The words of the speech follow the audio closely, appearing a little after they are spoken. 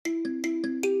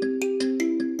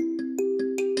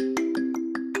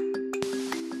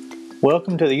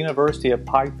Welcome to the University of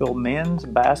Pikeville Men's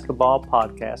Basketball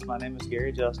Podcast. My name is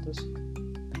Gary Justice,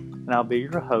 and I'll be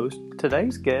your host.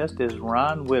 Today's guest is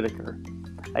Ryan Whitaker,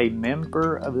 a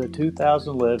member of the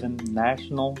 2011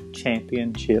 National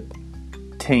Championship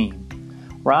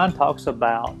team. Ryan talks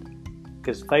about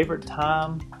his favorite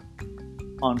time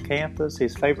on campus,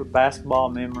 his favorite basketball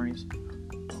memories,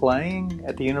 playing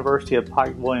at the University of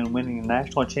Pikeville and winning a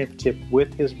national championship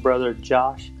with his brother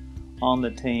Josh on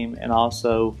the team, and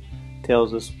also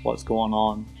tells us what's going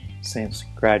on since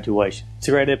graduation. It's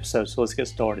a great episode, so let's get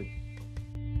started.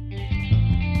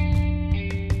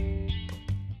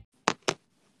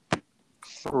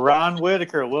 Ryan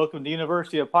Whitaker, welcome to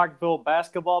University of Pikeville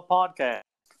Basketball Podcast.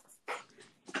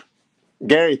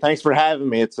 Gary, thanks for having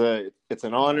me. It's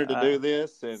an honor to do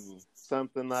this and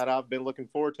something that I've been looking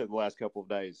forward to the last couple of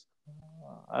days.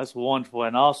 That's wonderful.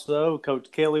 And also,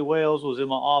 Coach Kelly Wells was in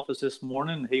my office this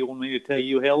morning. He wanted me to tell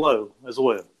you hello as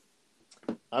well.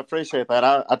 I appreciate that.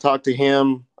 I talked to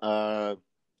him a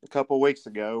couple of weeks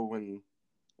ago when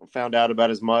I found out about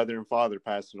his mother and father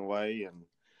passing away, and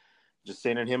just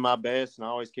sending him my best and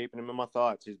always keeping him in my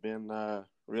thoughts. He's been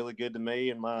really good to me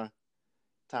in my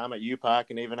time at UPike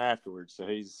and even afterwards. So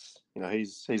he's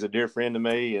a dear friend to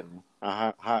me, and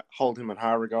I hold him in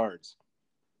high regards.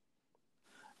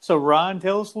 So Ryan,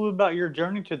 tell us a little about your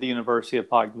journey to the University of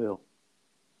Pikeville.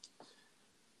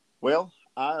 Well,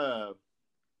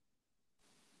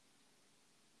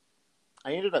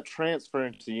 I ended up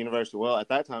transferring to the university. Well, at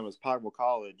that time it was Pikeville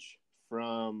College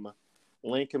from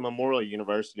Lincoln Memorial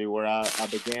University, where I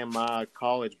began my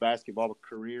college basketball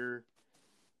career,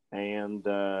 and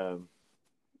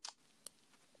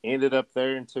ended up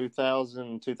there in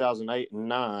 2000, 2008, and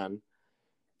 2009.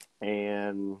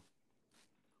 And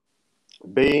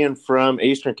being from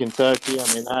Eastern Kentucky,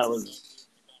 I mean, that was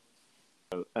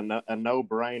a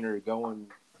no-brainer going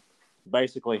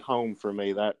basically home for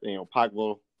me. That,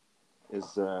 Pikeville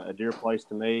is a dear place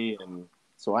to me, and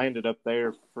so I ended up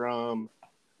there from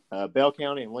Bell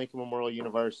County and Lincoln Memorial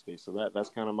University. So that's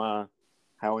kind of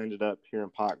how I ended up here in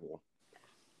Pikeville.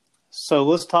 So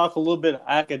let's talk a little bit of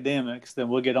academics, then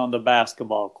we'll get on the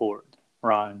basketball court,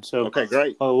 Ryan. So, okay,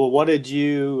 great. What did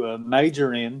you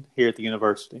major in here at the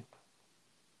university?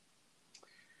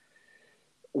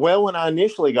 Well, when I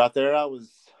initially got there, I was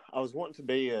wanting to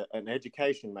be an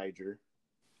education major,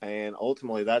 and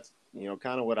ultimately that's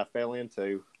kind of what I fell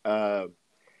into.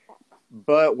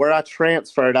 But where I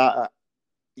transferred,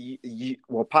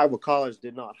 Pikeville College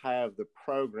did not have the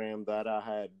program that I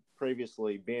had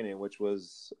previously been in, which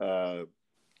was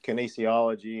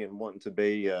kinesiology and wanting to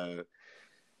be a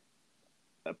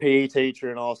PE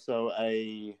teacher and also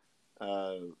a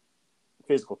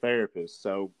physical therapist.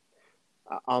 So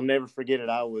I'll never forget it.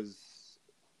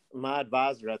 My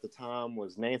advisor at the time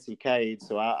was Nancy Cade.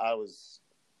 So I was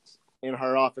in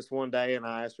her office one day, and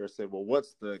I asked her, I said, well,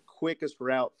 what's the quickest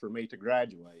route for me to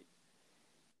graduate?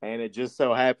 And it just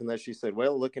so happened that she said,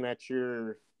 well, looking at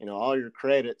your, all your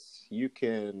credits, you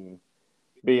can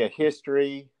be a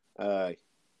history and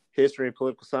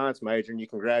political science major, and you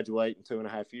can graduate in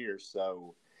 2.5 years.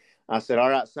 So I said,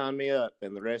 all right, sign me up.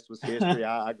 And the rest was history.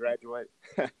 I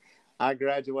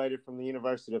graduated from the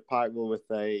University of Pikeville with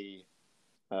a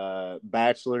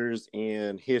bachelor's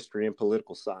in history and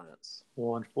political science.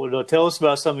 Wonderful. Tell us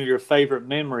about some of your favorite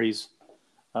memories.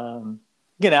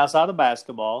 Again, outside of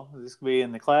basketball, this could be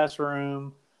in the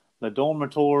classroom, the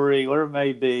dormitory, whatever it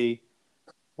may be.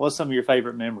 What's some of your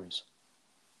favorite memories?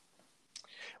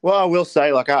 Well, I will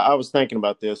say, I was thinking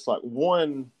about this.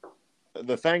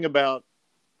 The thing about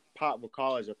Pikeville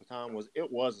College at the time was it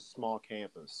was a small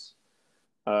campus.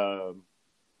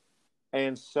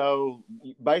 And so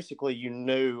basically you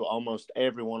knew almost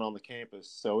everyone on the campus.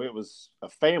 So it was a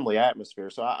family atmosphere.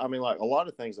 So, a lot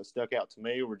of things that stuck out to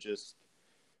me were just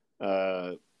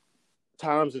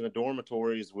times in the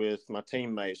dormitories with my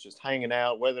teammates, just hanging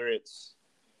out, whether it's,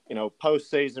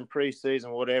 postseason,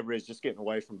 preseason, whatever, is just getting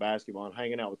away from basketball and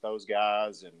hanging out with those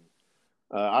guys. And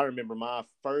I remember my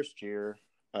first year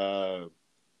at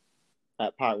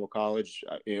Pikeville College,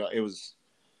 it was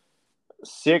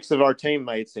 6 of our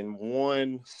teammates in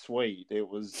one suite. It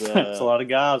was that's a lot of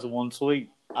guys in one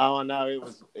suite. Oh, no,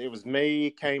 it was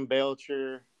me, Kane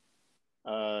Belcher,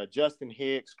 Justin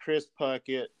Hicks, Chris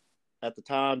Puckett, at the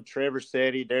time Trevor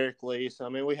Setti, Derek Lee. So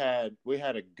we had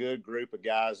a good group of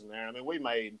guys in there. We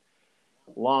made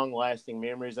long-lasting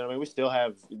memories. We still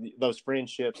have those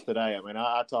friendships today.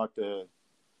 I talk to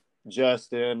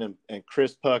Justin and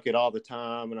Chris Puckett all the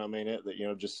time,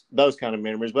 and just those kind of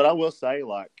memories. But I will say,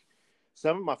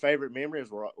 some of my favorite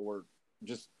memories were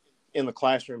just in the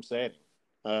classroom setting.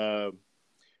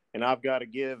 And I've got to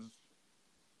give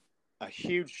a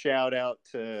huge shout out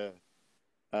to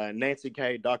Nancy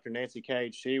Cade, Dr. Nancy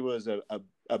Cade. She was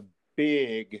a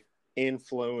big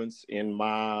influence in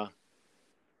my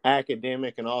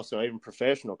academic and also even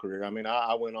professional career. I mean,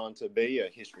 I went on to be a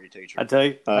history teacher. I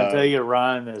tell you,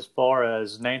 Ryan, as far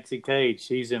as Nancy Cade,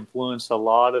 she's influenced a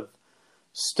lot of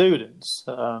students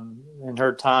in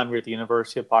her time here at the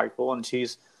University of Pikeville, and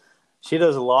she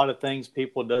does a lot of things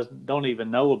people don't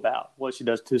even know about what she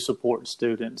does to support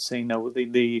students. You know,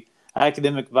 the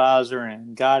academic advisor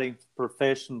and guiding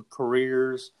professional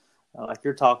careers, like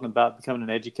you're talking about becoming an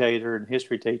educator and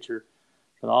history teacher,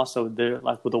 but also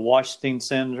like with the Washington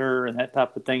Center and that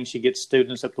type of thing. She gets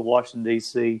students up to Washington,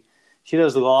 D.C. She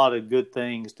does a lot of good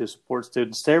things to support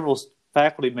students. Several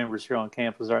faculty members here on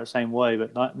campus are the same way,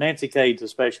 but Nancy Cade's a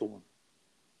special one.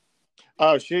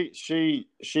 Oh, she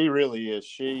really is.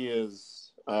 She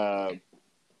is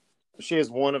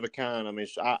one of a kind. I mean,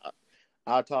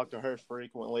 I talk to her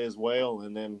frequently as well.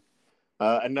 And then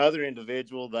another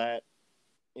individual that,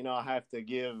 you know, I have to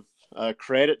give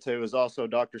credit to is also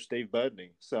Dr. Steve Budney.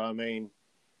 So, I mean,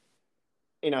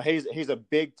 you know, he's a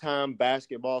big time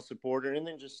basketball supporter, and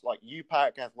then just like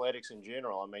UPike athletics in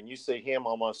general. I mean, you see him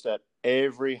almost at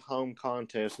every home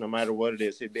contest, no matter what it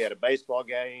is. He'd be at a baseball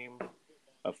game,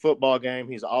 a football game.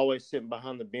 He's always sitting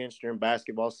behind the bench during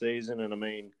basketball season. And I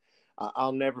mean,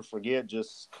 I'll never forget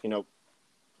just, you know,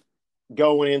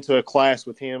 going into a class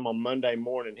with him on Monday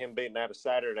morning, him being at a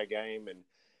Saturday game, and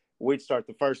we'd start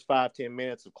the first 5-10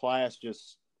 minutes of class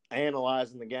just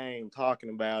analyzing the game, talking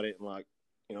about it, and like,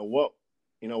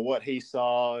 what he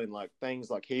saw and like things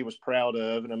like he was proud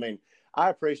of. And I mean, I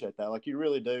appreciate that. Like you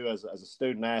really do as a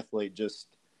student athlete, just,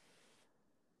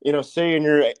 you know, seeing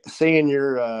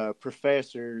your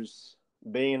professors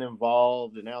being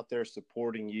involved and out there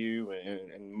supporting you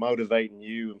and motivating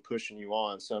you and pushing you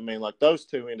on. So, I mean, like those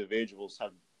two individuals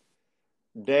have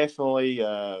definitely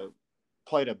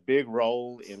played a big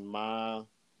role in my,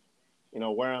 you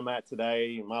know, where I'm at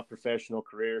today in my professional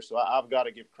career. So I've got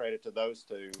to give credit to those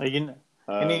two.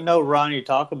 And you know, Ron, you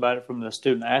talk about it from the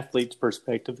student athlete's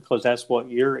perspective because that's what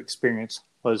your experience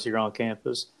was here on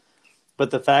campus.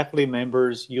 But the faculty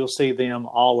members, you'll see them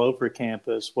all over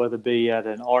campus, whether it be at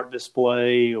an art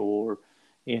display or,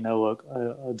 you know,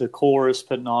 the chorus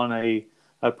putting on a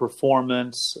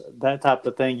performance, that type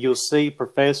of thing. You'll see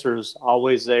professors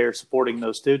always there supporting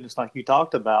those students like you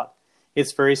talked about.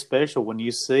 It's very special when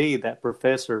you see that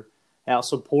professor out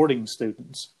supporting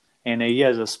students. And he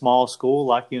has a small school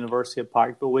like University of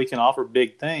Pikeville. We can offer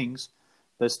big things,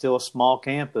 but it's still a small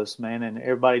campus, man, and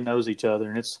everybody knows each other,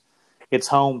 and it's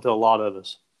home to a lot of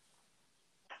us.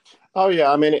 Oh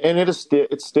yeah, I mean, and it's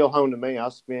still home to me. I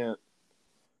spent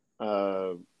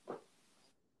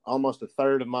almost a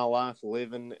third of my life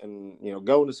living and, you know,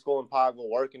 going to school in Pikeville,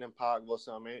 working in Pikeville.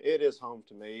 So I mean, it is home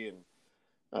to me,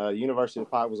 and University of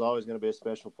Pikeville was always going to be a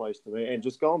special place to me. And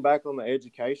just going back on the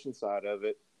education side of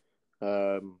it,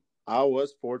 I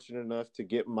was fortunate enough to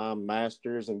get my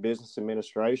master's in business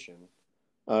administration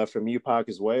from UPike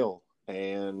as well.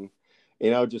 And,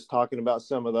 you know, just talking about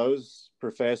some of those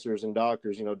professors and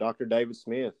doctors, you know, Dr. David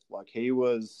Smith, like he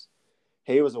was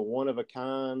a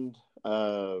one-of-a-kind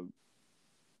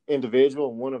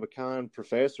individual, one-of-a-kind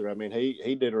professor. I mean,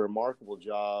 he did a remarkable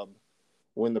job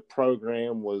when the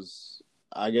program was,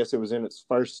 I guess it was in its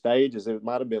first stages. It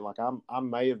might have been like I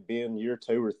may have been year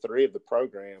 2 or 3 of the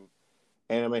program.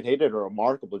 And I mean, he did a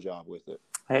remarkable job with it.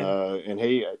 And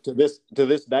he, to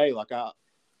this day, like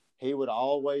he would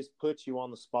always put you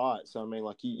on the spot. So, I mean,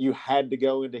 like you had to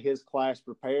go into his class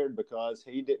prepared because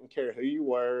he didn't care who you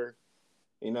were,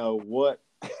 you know,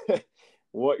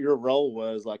 what your role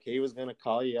was. Like he was going to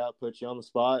call you out, put you on the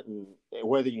spot, and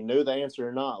whether you knew the answer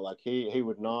or not, like he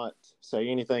would not say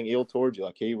anything ill towards you.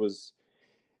 Like he was,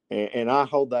 and I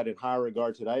hold that in high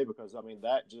regard today because, I mean,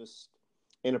 that just,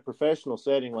 in a professional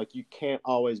setting, like you can't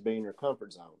always be in your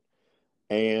comfort zone.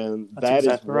 And that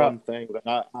is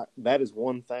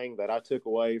one thing that I took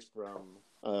away from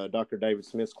Dr. David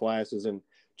Smith's classes and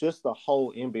just the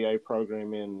whole MBA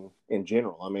program in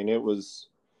general. I mean, it was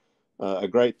a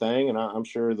great thing, and I'm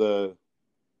sure the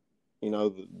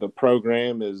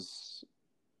program is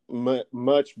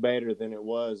much better than it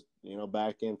was, you know,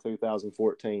 back in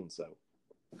 2014. So.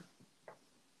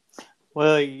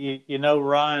 Well, you know,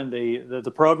 Ryan,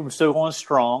 the program is still going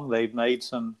strong. They've made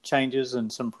some changes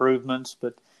and some improvements,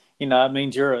 but, you know, that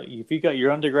means if you got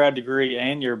your undergrad degree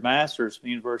and your master's from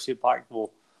the University of Pikeville,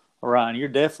 Ryan, you're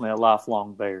definitely a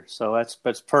lifelong Bear. So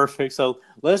that's perfect. So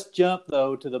let's jump,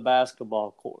 though, to the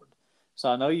basketball court. So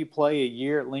I know you play a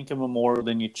year at Lincoln Memorial,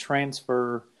 then you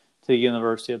transfer to the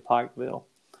University of Pikeville.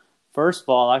 First of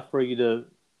all, I'd like for you to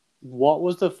what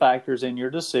was the factors in your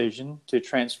decision to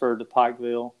transfer to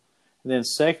Pikeville? And then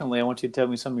secondly, I want you to tell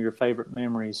me some of your favorite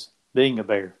memories being a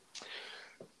Bear.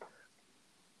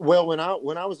 Well, when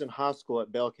I was in high school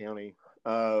at Bell County,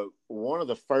 one of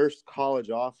the first college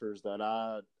offers that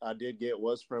I did get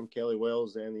was from Kelly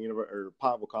Wells and the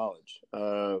Pikeville College.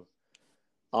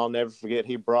 I'll never forget.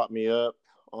 He brought me up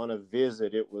on a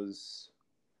visit. It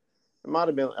might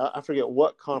have been, I forget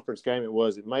what conference game it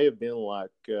was. It may have been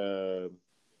like a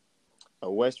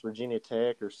West Virginia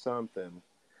Tech or something.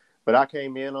 But I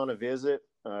came in on a visit.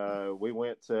 We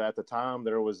went to, at the time,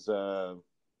 there was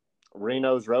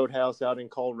Reno's Roadhouse out in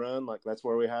Cold Run. Like, that's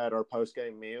where we had our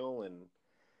post-game meal.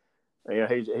 And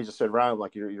he just said, Ryan,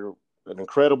 like, you're an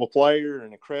incredible player,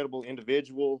 an incredible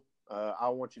individual. I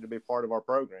want you to be part of our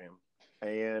program.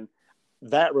 And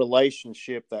that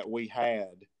relationship that we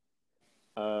had,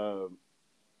 it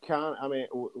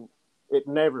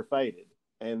never faded.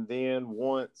 And then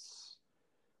once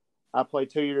I played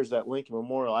 2 years at Lincoln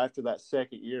Memorial, after that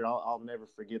second year, I'll never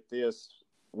forget this.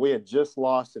 We had just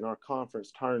lost in our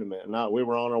conference tournament, and we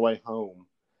were on our way home.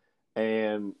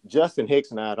 And Justin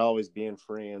Hicks and I had always been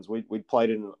friends. We'd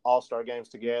played in all-star games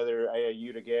together,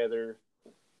 AAU together.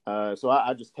 So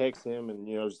I just texted him and,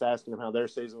 just asking him how their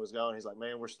season was going. He's like,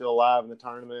 man, we're still alive in the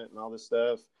tournament and all this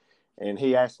stuff. And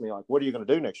he asked me, like, what are you going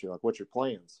to do next year? Like, what's your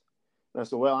plans? And I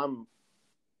said, well, I'm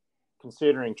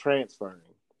considering transferring.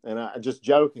 And I just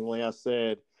jokingly, I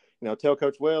said, tell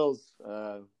Coach Wells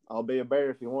I'll be a Bear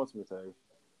if he wants me to.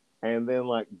 And then,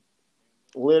 like,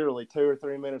 literally 2 or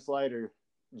 3 minutes later,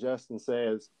 Justin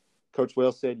says, Coach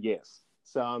Wells said yes.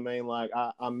 So, I mean, like,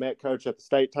 I met Coach at the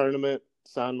state tournament,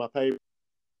 signed my paper.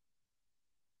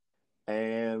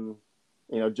 And,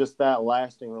 just that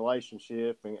lasting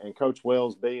relationship and Coach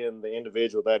Wells being the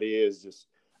individual that he is, just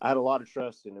I had a lot of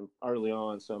trust in him early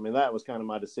on. So, I mean, that was kind of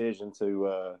my decision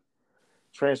to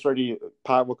transfer to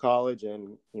Pikeville College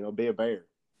and, be a Bear.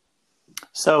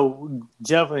 So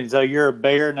you're a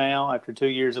Bear now after 2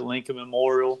 years at Lincoln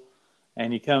Memorial,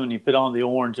 and you come and you put on the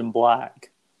orange and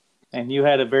black. And you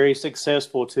had a very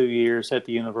successful 2 years at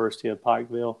the University of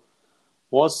Pikeville.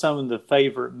 What's some of the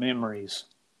favorite memories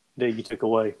that you took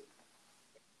away?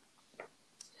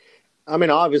 I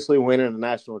mean, obviously winning a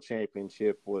national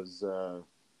championship was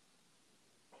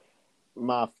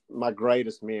my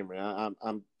greatest memory.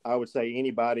 I would say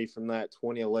anybody from that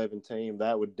 2011 team,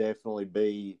 that would definitely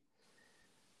be,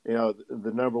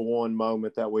 the number one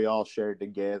moment that we all shared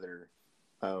together.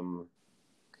 I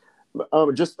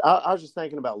was just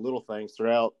thinking about little things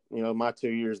throughout, my 2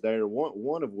 years there.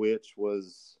 One of which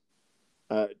was,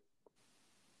 I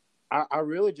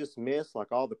really just miss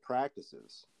like all the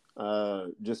practices,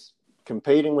 just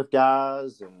competing with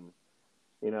guys and,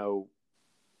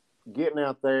 getting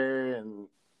out there and,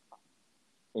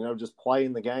 just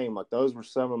playing the game. Like, those were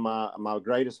some of my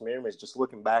greatest memories. Just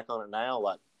looking back on it now,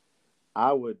 like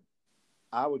I would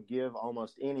give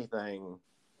almost anything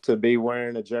to be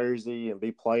wearing a jersey and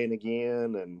be playing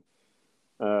again. And,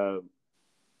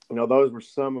 those were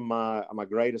some of my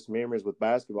greatest memories with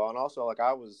basketball. And also, like,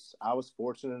 I was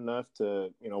fortunate enough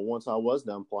to, once I was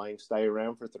done playing, stay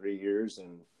around for 3 years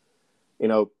and,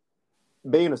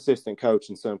 be an assistant coach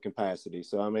in some capacity.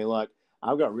 So, I mean, like,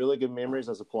 I've got really good memories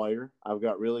as a player. I've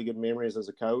got really good memories as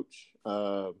a coach.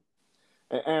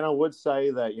 And I would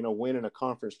say that, winning a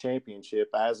conference championship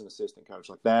as an assistant coach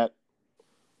like that,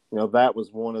 that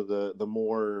was one of the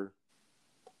more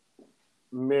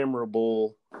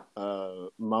memorable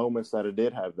moments that I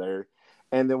did have there.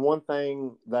 And then one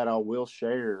thing that I will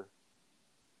share,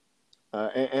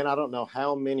 and I don't know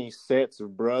how many sets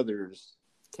of brothers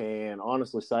can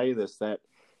honestly say this, that,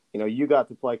 you got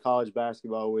to play college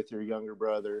basketball with your younger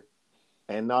brother.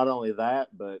 And not only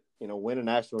that, but, win a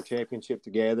national championship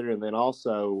together, and then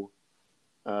also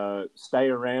stay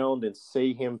around and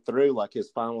see him through, like, his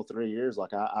final 3 years.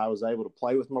 Like, I was able to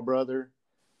play with my brother,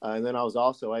 and then I was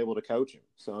also able to coach him.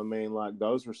 So, I mean, like,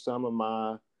 those were some of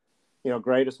my,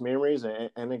 greatest memories.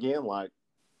 And again, like,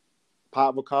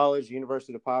 Pikeville College,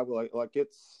 University of Pikeville, like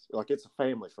it's a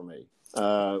family for me.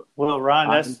 Well,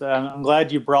 Ryan, I'm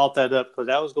glad you brought that up, because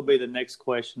that was going to be the next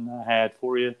question I had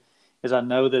for you. Is I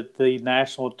know that the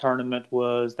national tournament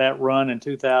that run in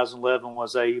 2011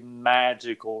 was a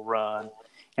magical run.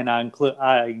 And I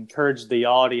encourage the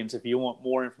audience, if you want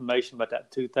more information about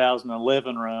that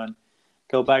 2011 run,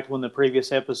 go back to one of the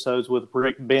previous episodes with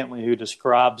Rick Bentley, who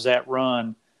describes that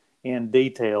run in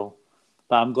detail.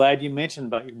 But I'm glad you mentioned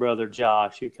about your brother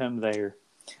Josh, who come there.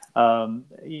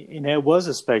 It was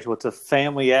a special. It's a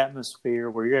family atmosphere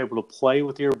where you're able to play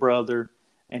with your brother,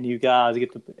 and you guys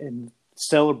get to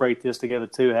celebrate this together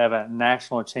too, have a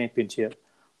national championship.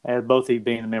 as both of you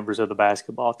being members of the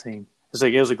basketball team.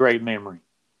 It was a great memory.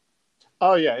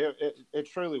 Oh yeah,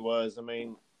 it truly was. I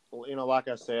mean, like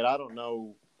I said, I don't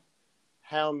know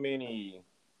how many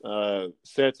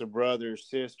sets of brothers,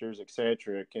 sisters,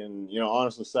 etc. can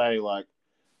honestly say like,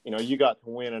 you got to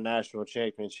win a national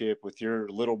championship with your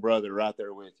little brother right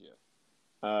there with you.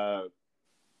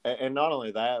 And not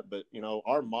only that, but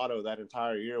our motto that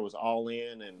entire year was all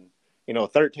in and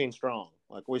 13 strong.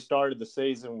 Like we started the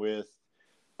season with,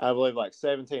 I believe, like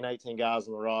 17, 18 guys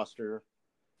on the roster.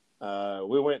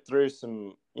 We went through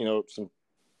some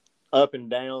up and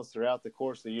downs throughout the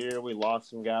course of the year. We lost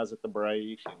some guys at the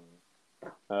break,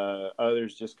 and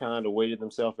others just kind of weeded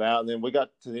themselves out. And then we got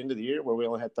to the end of the year where we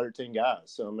only had 13 guys.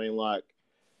 So, I mean, like,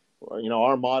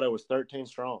 our motto was 13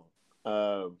 strong.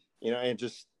 And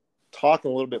just talking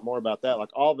a little bit more about that,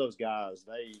 like all those guys,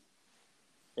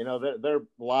 they're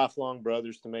lifelong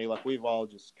brothers to me. Like we've all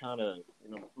just kind of,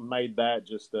 made that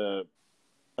just a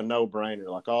no-brainer.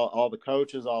 Like all the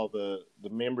coaches, all the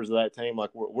members of that team, like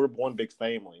we're one big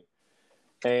family.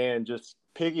 And just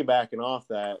piggybacking off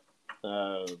that,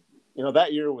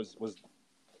 that year was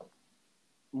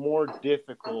more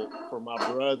difficult for my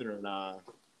brother and I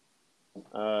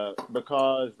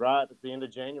because right at the end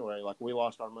of January, like we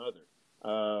lost our mother.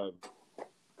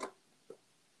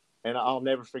 And I'll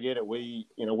never forget it. We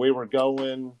were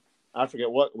going, I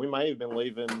forget what, we may have been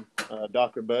leaving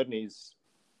Dr. Budney's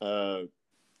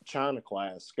China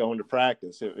class, going to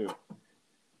practice.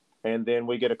 And then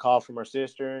we get a call from our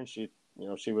sister, and she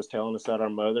was telling us that our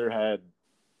mother had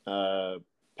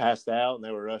passed out, and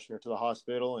they were rushing her to the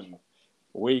hospital. And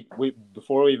we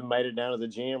before we even made it down to the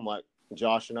gym, like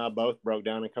Josh and I both broke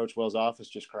down in Coach Wells' office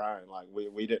just crying. Like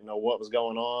we didn't know what was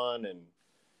going on, and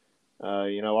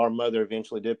our mother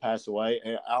eventually did pass away.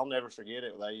 And I'll never forget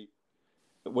it.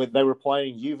 They were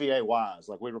playing UVA Wise,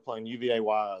 like we were playing UVA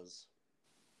Wise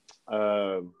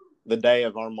the day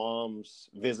of our mom's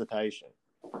visitation,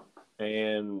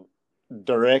 and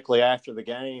directly after the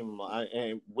game,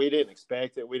 and we didn't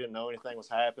expect it. We didn't know anything was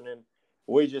happening.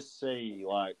 We just see,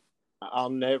 like, I'll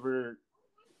never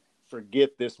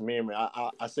forget this memory.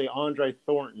 I see Andre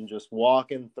Thornton just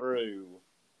walking through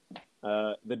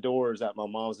the doors at my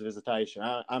mom's visitation.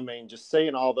 I mean, just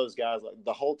seeing all those guys, like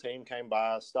the whole team came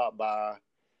by, stopped by,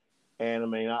 and I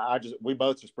mean, we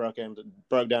both just broke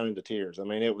down into tears. I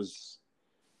mean, it was,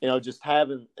 just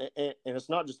having, and it's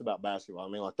not just about basketball. I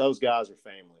mean, like those guys are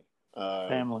family.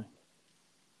 Family.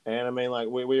 And I mean, like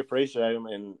we appreciate them,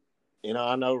 and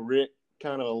I know Rick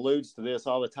kind of alludes to this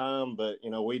all the time, but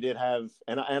we did have,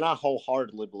 and I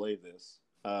wholeheartedly believe this.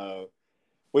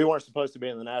 We weren't supposed to be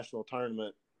in the national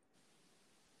tournament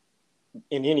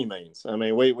in any means. I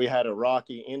mean, we had a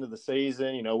rocky end of the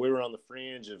season. We were on the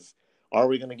fringe of, are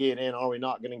we going to get in? Are we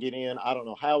not going to get in? I don't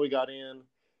know how we got in,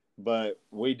 but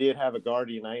we did have a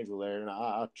guardian angel there, and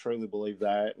I truly believe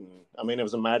that. And I mean, it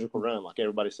was a magical run, like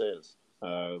everybody says.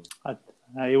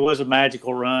 It was a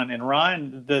magical run. And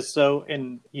Ryan,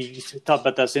 and you talk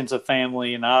about that sense of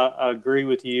family, and I agree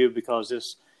with you because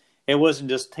it wasn't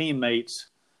just teammates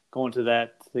going to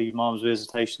the mom's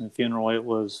visitation and funeral. It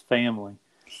was family.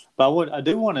 But I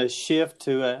do want to shift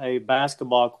to a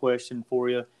basketball question for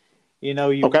you.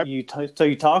 Okay. You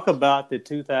talk about the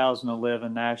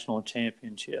 2011 national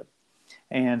championship,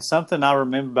 and something I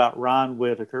remember about Ryan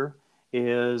Whitaker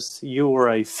is you were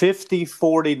a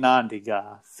 50-40-90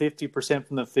 guy, 50%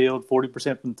 from the field,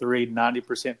 40% from three,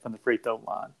 90% from the free throw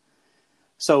line.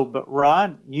 But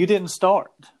Ryan, you didn't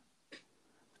start.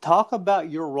 Talk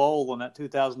about your role on that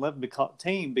 2011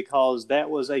 team, because that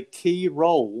was a key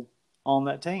role on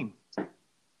that team.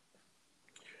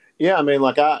 Yeah, I mean,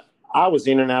 like I was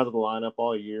in and out of the lineup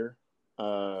all year.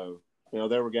 There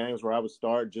were games where I would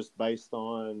start just based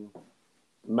on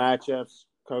matchups.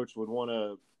 Coach would want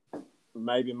to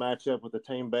maybe match up with the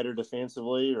team better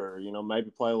defensively, or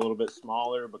maybe play a little bit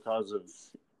smaller because of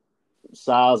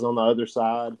size on the other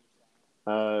side.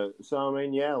 So I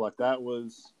mean, yeah, like that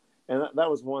was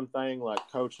one thing like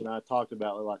Coach and I talked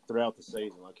about like throughout the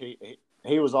season. Like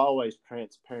he was always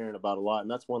transparent about a lot,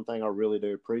 and that's one thing I really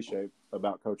do appreciate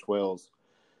about Coach Wells.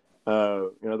 There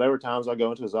were times I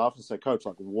go into his office and say, Coach,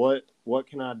 like what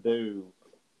can I do,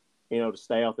 to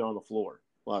stay out there on the floor?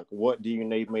 Like, what do you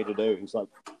need me to do? He's like,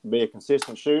 be a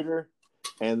consistent shooter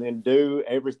and then do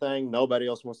everything nobody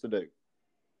else wants to do.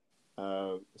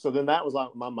 So then that was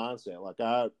like my mindset. Like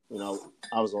I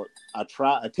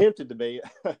attempted to be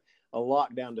a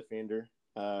lockdown defender,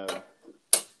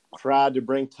 tried to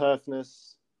bring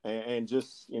toughness and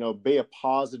just, be a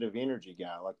positive energy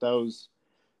guy. Like those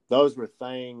were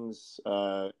things,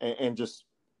 and just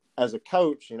as a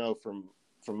coach, from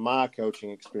from my coaching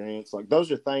experience, like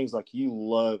those are things like you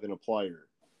love in a player,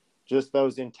 just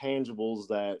those intangibles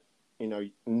that,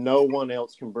 no one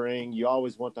else can bring. You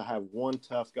always want to have one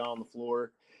tough guy on the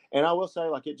floor. And I will say,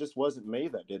 like, it just wasn't me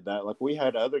that did that. Like, we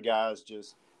had other guys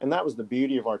and that was the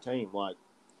beauty of our team. Like,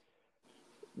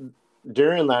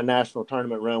 during that national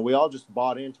tournament run, we all just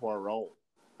bought into our role.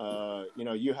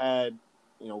 You had,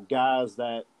 guys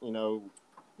that,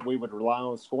 we would rely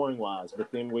on scoring wise,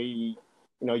 but then you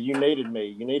needed me,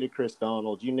 you needed Chris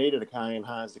Donald, you needed a Kyan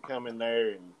Hines to come in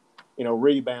there and,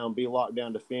 rebound, be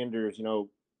lockdown defenders,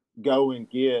 go and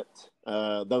get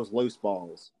those loose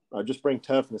balls, just bring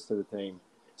toughness to the team.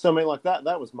 So, I mean, like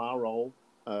that was my role.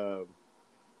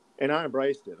 And I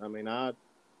embraced it. I mean, I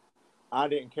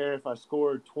didn't care if I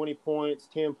scored 20 points,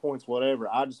 10 points, whatever.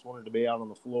 I just wanted to be out on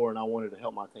the floor, and I wanted to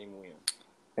help my team win.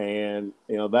 And,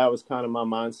 that was kind of my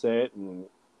mindset. And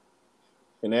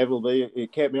inevitably,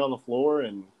 it kept me on the floor.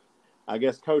 And I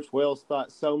guess Coach Wells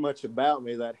thought so much about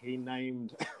me that he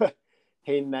named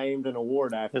an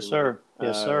award after Yes, sir. me.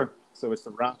 Yes, sir. So it's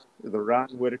the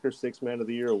Ryan Whitaker Sixth Man of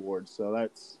the Year Award. So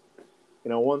that's,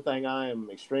 one thing I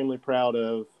am extremely proud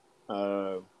of.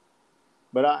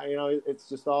 But it's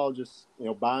just all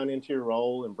buying into your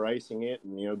role, embracing it,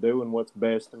 and, doing what's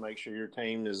best to make sure your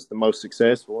team is the most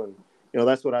successful. And,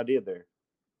 that's what I did there.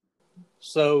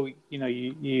 So,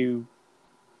 you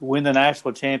win the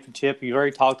national championship. You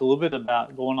already talked a little bit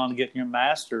about going on to getting your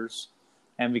master's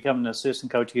and becoming an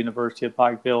assistant coach at the University of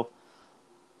Pikeville.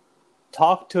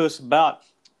 Talk to us about,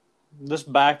 let's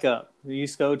back up. You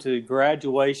used to go to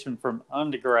graduation from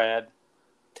undergrad.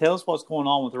 Tell us what's going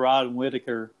on with Ryan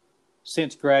Whitaker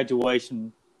since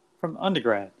graduation from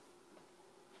undergrad.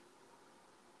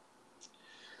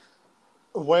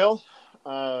 Well,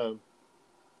 I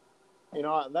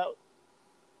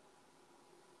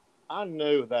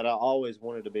knew that I always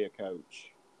wanted to be a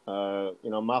coach.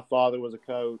 My father was a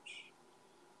coach,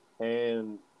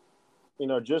 and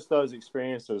just those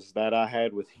experiences that I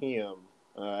had with him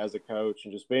as a coach,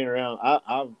 and just being around.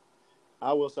 I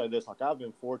will say this: like, I've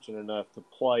been fortunate enough to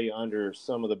play under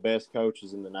some of the best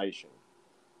coaches in the nation.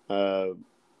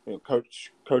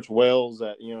 Coach Wells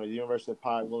at the University of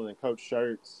Pikeville, and then Coach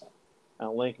Schertz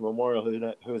at Lincoln Memorial,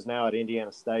 who is now at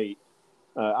Indiana State.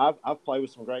 I've played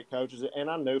with some great coaches, and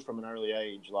I knew from an early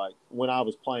age, like when I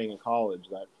was playing in college,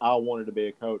 that I wanted to be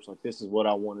a coach. Like, this is what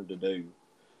I wanted to do.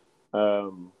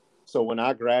 So when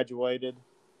I graduated,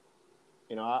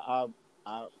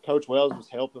 Coach Wells was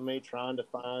helping me trying to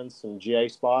find some GA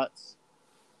spots,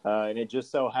 and it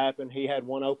just so happened he had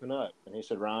one open up, and he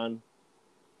said, "Ryan,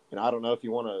 I don't know if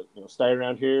you want to stay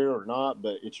around here or not,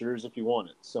 but it's yours if you want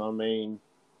it." So I mean,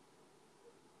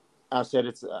 I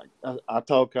said I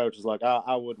told coaches, like,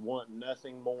 I would want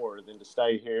nothing more than to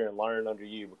stay here and learn under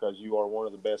you, because you are one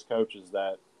of the best coaches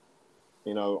that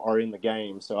are in the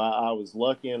game. So I was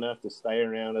lucky enough to stay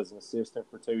around as an assistant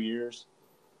for 2 years.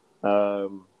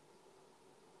 And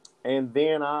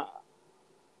then I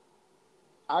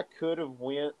could have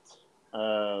went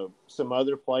some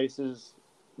other places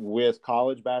with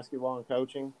college basketball and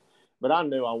coaching, but I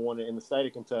knew I wanted, in the state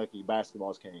of Kentucky,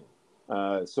 basketball's king.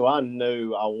 So I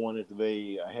knew I wanted to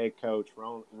be a head coach,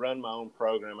 run my own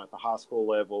program at the high school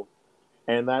level.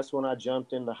 And that's when I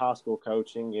jumped into high school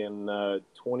coaching in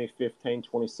 2015,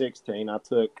 2016. I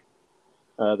took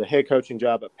the head coaching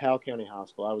job at Powell County High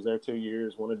School. I was there 2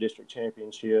 years, won a district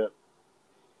championship,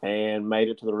 and made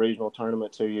it to the regional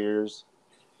tournament 2 years.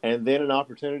 And then an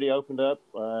opportunity opened up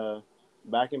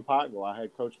back in Pikeville. I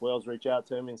had Coach Wells reach out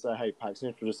to me and say, "Hey, Pike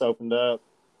Central just opened up."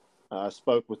 I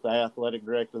spoke with the athletic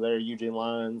director there, Eugene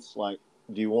Lyons, like,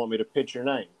 "Do you want me to pitch your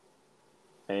name?"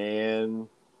 And,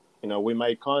 we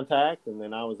made contact, and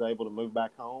then I was able to move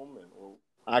back home. And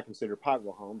I consider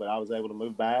Pikeville home, but I was able to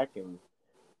move back, and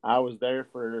I was there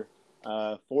for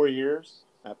 4 years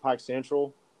at Pike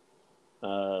Central.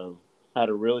 Had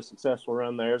a really successful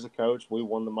run there as a coach. We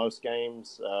won the most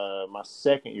games my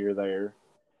second year there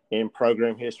in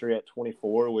program history at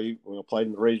 24. We played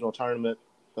in the regional tournament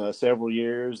several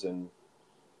years, and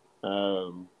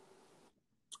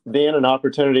then an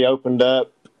opportunity opened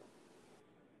up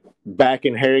back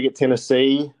in Harrogate,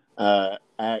 Tennessee,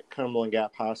 at Cumberland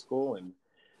Gap High School. And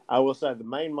I will say the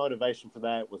main motivation for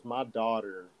that was my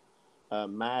daughter,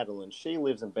 Madeline. She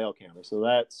lives in Bell County, so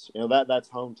that's that's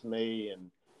home to me. And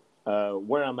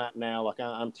where I'm at now, like,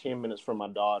 I'm 10 minutes from my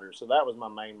daughter, so that was my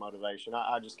main motivation.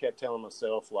 I just kept telling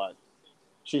myself, like,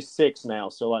 she's 6 now,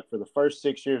 so like for the first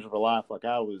 6 years of her life, like,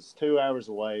 I was 2 hours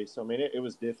away. So I mean, it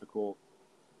was difficult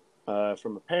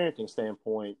from a parenting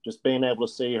standpoint, just being able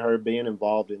to see her being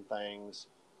involved in things.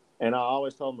 And I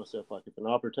always told myself, like, if an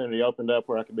opportunity opened up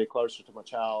where I could be closer to my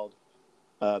child,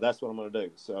 that's what I'm going to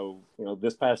do. So,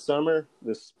 this past summer,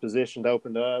 this position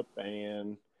opened up,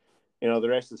 and, the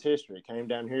rest is history. Came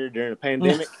down here during a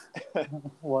pandemic.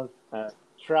 What?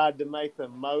 Tried to make the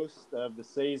most of the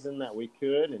season that we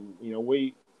could. And,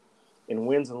 in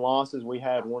wins and losses, we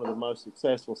had one of the most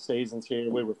successful seasons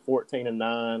here. We were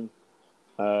 14-9,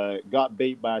 got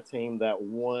beat by a team that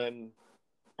won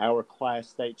our class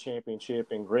state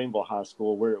championship in Greenville High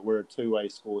School. We're a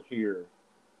 2A school here.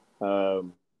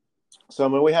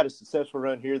 So, we had a successful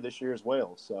run here this year as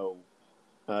well. So,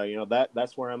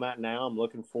 that's where I'm at now. I'm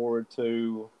looking forward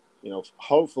to,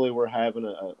 hopefully we're having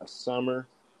a summer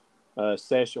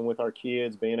session with our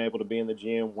kids, being able to be in the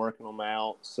gym, working them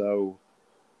out. So,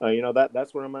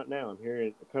 that's where I'm at now. I'm here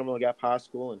at Cumberland Gap High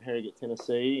School in Harrogate,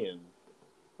 Tennessee,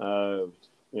 and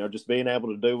just being able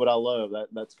to do what I love.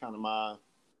 That's kind of my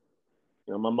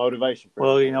motivation.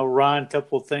 Well, Ryan, a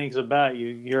couple of things about you.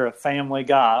 You're a family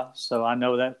guy, so I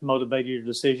know that motivated your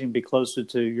decision to be closer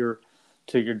to your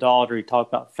daughter. You talk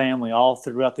about family all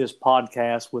throughout this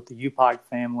podcast with the U-Pike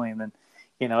family, and then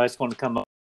it's going to come up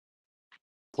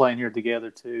playing here together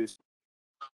too. So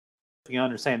you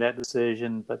understand that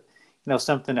decision, but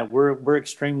something that we're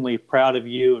extremely proud of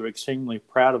you. We're extremely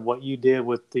proud of what you did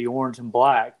with the Orange and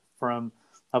Black from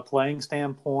a playing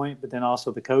standpoint, but then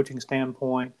also the coaching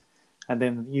standpoint, and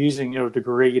then using your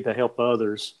degree to help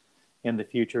others in the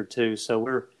future too. So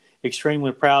we're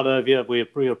extremely proud of you.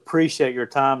 We appreciate your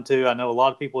time too. I know a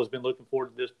lot of people have been looking forward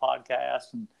to this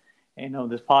podcast, and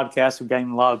this podcast has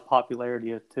gained a lot of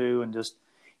popularity too, and just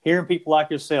hearing people like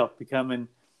yourself becoming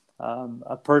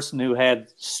a person who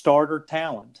had starter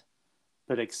talent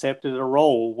but accepted a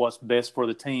role what's best for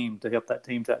the team to help that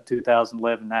team to that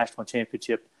 2011 national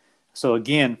championship. So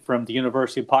again, from the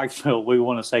University of Pikeville, we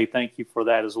want to say thank you for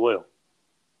that as well.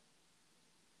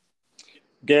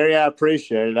 Gary, I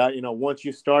appreciate it. Once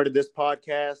you started this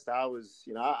podcast, I was,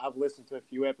 I've listened to a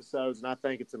few episodes, and I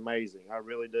think it's amazing. I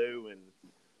really do.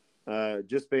 And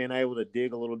just being able to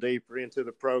dig a little deeper into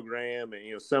the program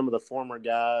and, some of the former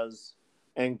guys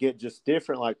and get just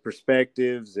different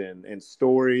perspectives and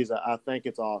stories. I think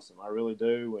it's awesome. I really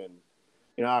do.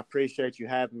 And, I appreciate you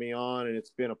having me on, and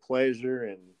it's been a pleasure.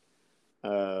 And,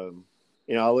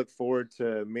 I look forward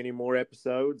to many more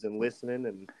episodes and listening,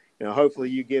 and, hopefully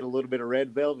you get a little bit of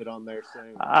Red Velvet on there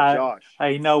soon. Josh.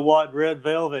 Hey, you know what? Red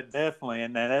Velvet, definitely.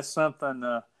 And that's something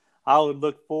I would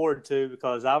look forward to,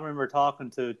 because I remember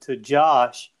talking to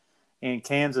Josh in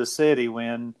Kansas City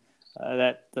when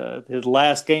his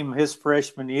last game of his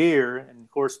freshman year, and, of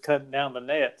course, cutting down the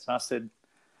nets. I said,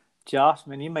 Josh,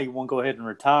 man, you may want to go ahead and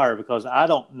retire, because I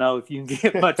don't know if you can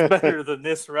get much better than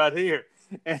this right here.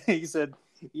 And he said,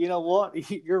 you know what?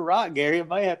 You're right, Gary. I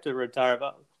may have to retire.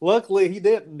 But luckily, he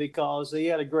didn't, because he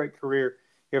had a great career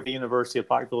here at the University of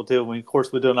Pikeville, too. Of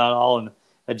course, we're doing that all in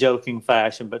a joking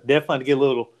fashion, but definitely to get a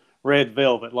little Red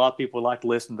Velvet. A lot of people like to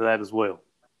listen to that as well.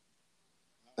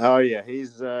 Oh, yeah.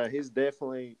 He's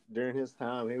definitely, during his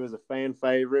time, he was a fan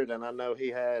favorite, and I know he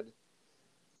had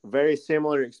very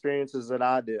similar experiences that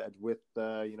I did with,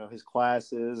 his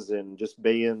classes and just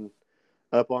being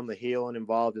up on the hill and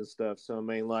involved in stuff. So,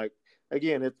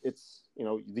 again, it's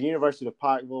the University of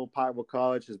Pikeville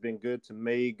College has been good to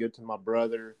me, good to my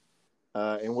brother,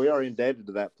 and we are indebted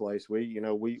to that place. We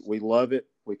love it.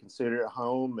 We consider it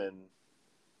home, and,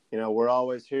 we're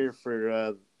always here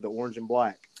for the Orange and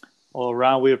Black. Well,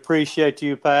 Ryan, we appreciate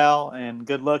you, pal, and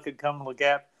good luck at Cumberland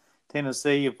Gap,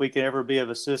 Tennessee. If we can ever be of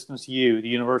assistance to you, the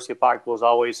University of Pikeville is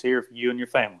always here for you and your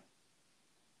family.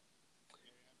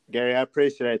 Gary, I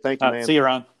appreciate it. Thank you, man. See you,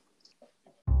 Ryan.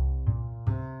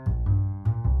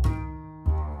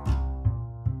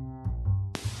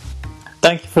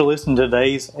 Thank you for listening to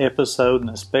today's episode,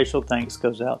 and a special thanks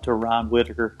goes out to Ryan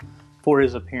Whitaker for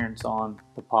his appearance on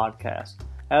the podcast.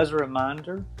 As a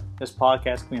reminder, this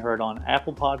podcast can be heard on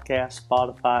Apple Podcasts,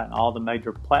 Spotify, and all the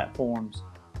major platforms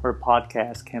where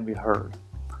podcasts can be heard.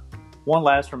 One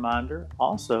last reminder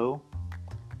also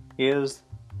is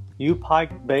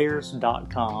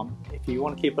upikebears.com. If you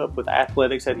want to keep up with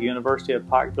athletics at the University of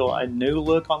Pikeville, a new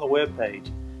look on the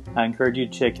webpage, I encourage you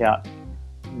to check out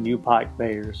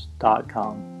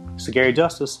upikebears.com. This is Gary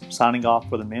Justice signing off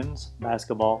for the Men's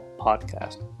Basketball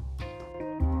Podcast.